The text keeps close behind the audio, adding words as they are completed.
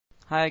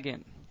Hi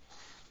again.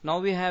 Now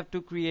we have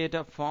to create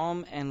a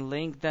form and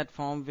link that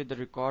form with the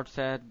record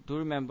set. Do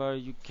remember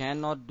you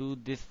cannot do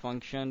this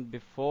function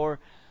before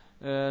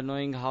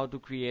knowing how to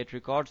create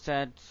record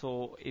set.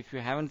 So if you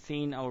haven't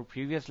seen our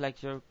previous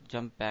lecture,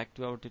 jump back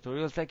to our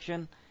tutorial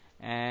section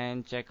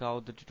and check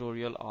out the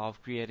tutorial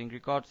of creating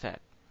record set.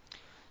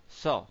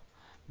 So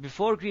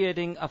before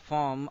creating a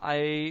form,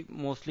 I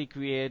mostly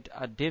create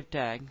a div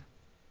tag,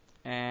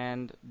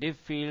 and div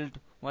field,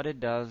 what it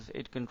does,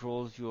 it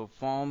controls your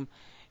form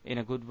in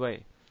a good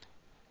way.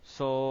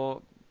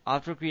 So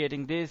after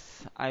creating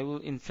this, I will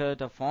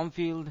insert a form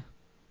field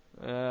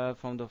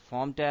from the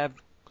form tab.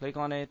 Click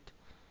on it,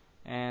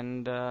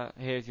 and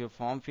here's your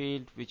form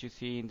field, which you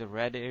see in the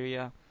red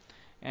area.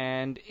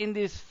 And in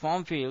this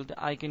form field,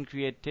 I can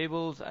create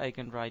tables, I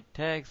can write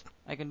text,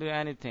 I can do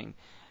anything,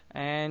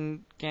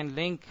 and can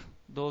link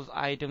those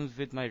items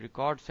with my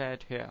record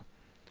set here.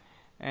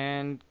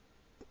 And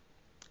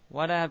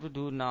what I have to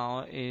do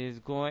now is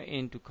go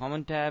into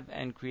common tab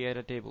and create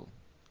a table.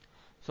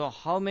 So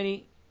how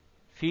many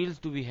fields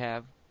do we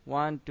have?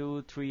 1,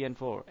 2, 3, and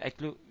 4.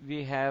 Actually,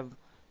 we have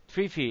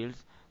 3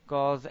 fields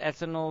because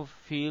SNO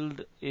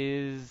field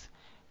is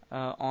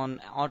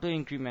on auto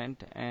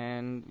increment,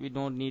 and we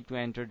don't need to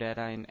enter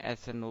data in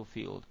SNO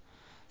field.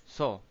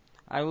 So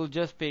I will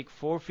just pick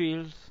 4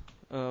 fields,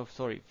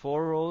 4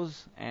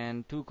 rows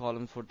and 2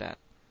 columns for that.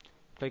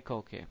 Click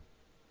OK.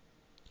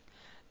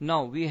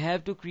 Now we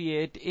have to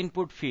create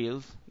input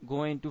fields.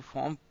 Go into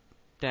form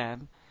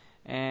tab,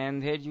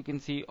 and here you can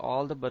see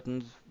all the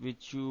buttons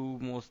which you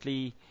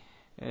mostly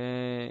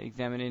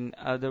examine in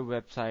other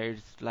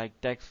websites, like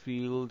text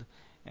field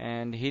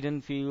and hidden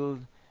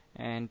field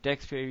and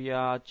text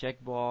area,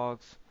 checkbox,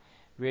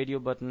 radio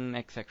button,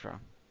 etc.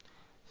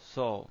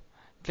 So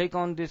click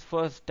on this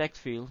first text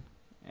field,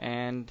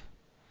 and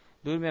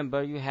do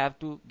remember you have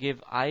to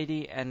give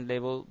ID and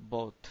label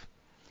both.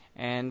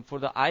 And for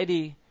the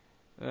ID,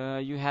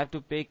 you have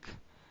to pick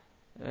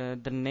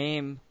the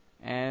name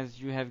as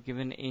you have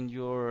given in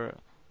your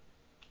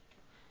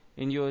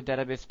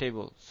database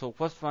table. So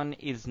first one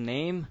is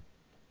name,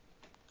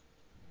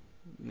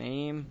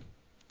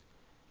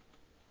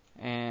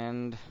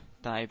 and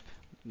type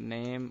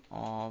name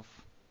of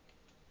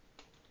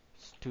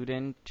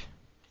student.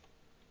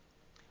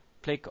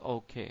 Click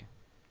OK.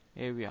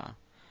 Here we are,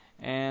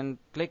 and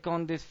click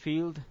on this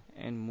field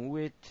and move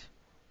it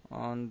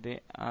on the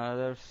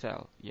other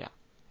cell. Yeah,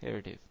 here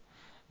it is.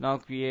 Now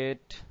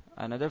create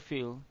another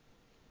field,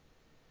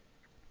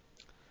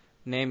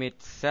 name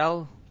it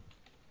cell.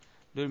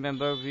 Do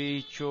remember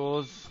we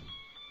chose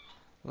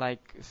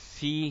like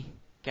C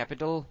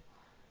capital,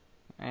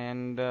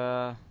 and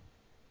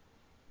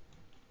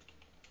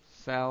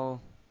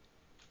cell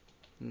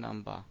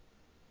number.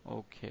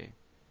 Okay.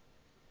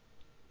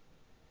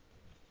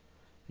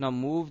 Now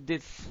move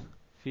this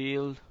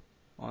field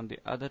on the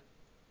other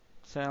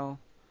cell.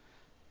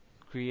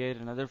 Create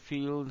another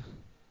field,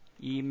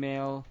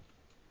 email.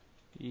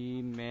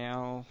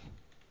 There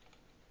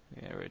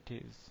it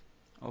is.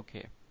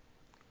 Okay.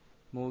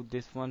 Move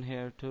this one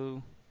here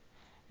too,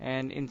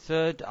 and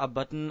insert a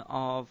button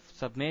of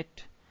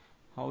submit.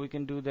 How we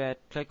can do that?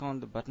 Click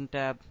on the button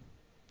tab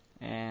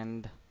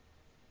and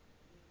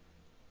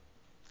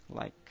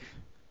like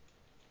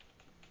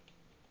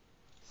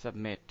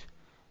submit.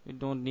 We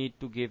don't need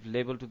to give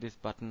label to this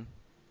button.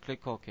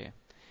 Click OK.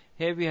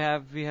 Here we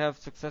have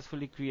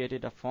successfully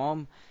created a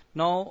form.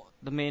 Now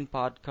the main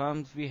part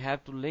comes. We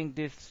have to link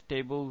this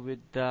table with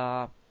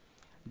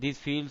these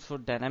fields, so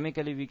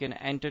dynamically we can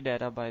enter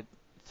data by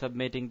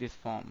submitting this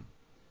form.